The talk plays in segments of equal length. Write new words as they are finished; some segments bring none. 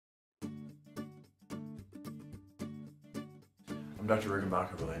I'm Dr.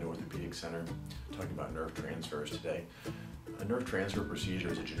 Riggenbach of Orlando Orthopaedic Center, talking about nerve transfers today. A nerve transfer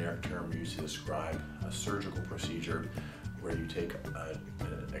procedure is a generic term used to describe a surgical procedure where you take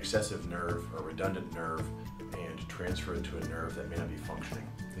an excessive nerve or redundant nerve and transfer it to a nerve that may not be functioning.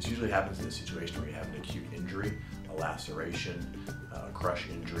 This usually happens in a situation where you have an acute injury, a laceration, a crush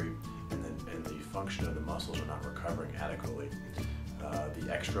injury, and the function of the muscles are not recovering adequately.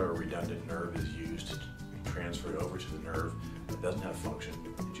 The extra or redundant nerve is used to transfer it over to the nerve that doesn't have function.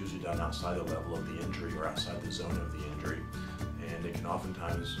 It's usually done outside the level of the injury or outside the zone of the injury, and it can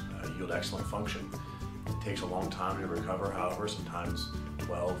oftentimes yield excellent function. It takes a long time to recover, however, sometimes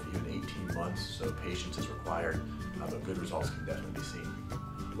 12, even 18 months, so patience is required, but good results can definitely be seen.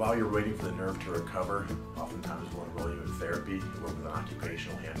 While you're waiting for the nerve to recover, oftentimes we'll enroll you in therapy. You work with an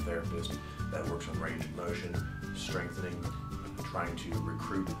occupational hand therapist that works on range of motion, strengthening, trying to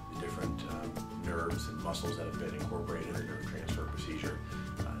recruit the different nerves and muscles that have been incorporated in the nerve transfer procedure,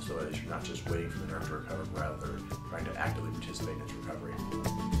 so that you're not just waiting for the nerve to recover, but rather trying to actively participate in its recovery.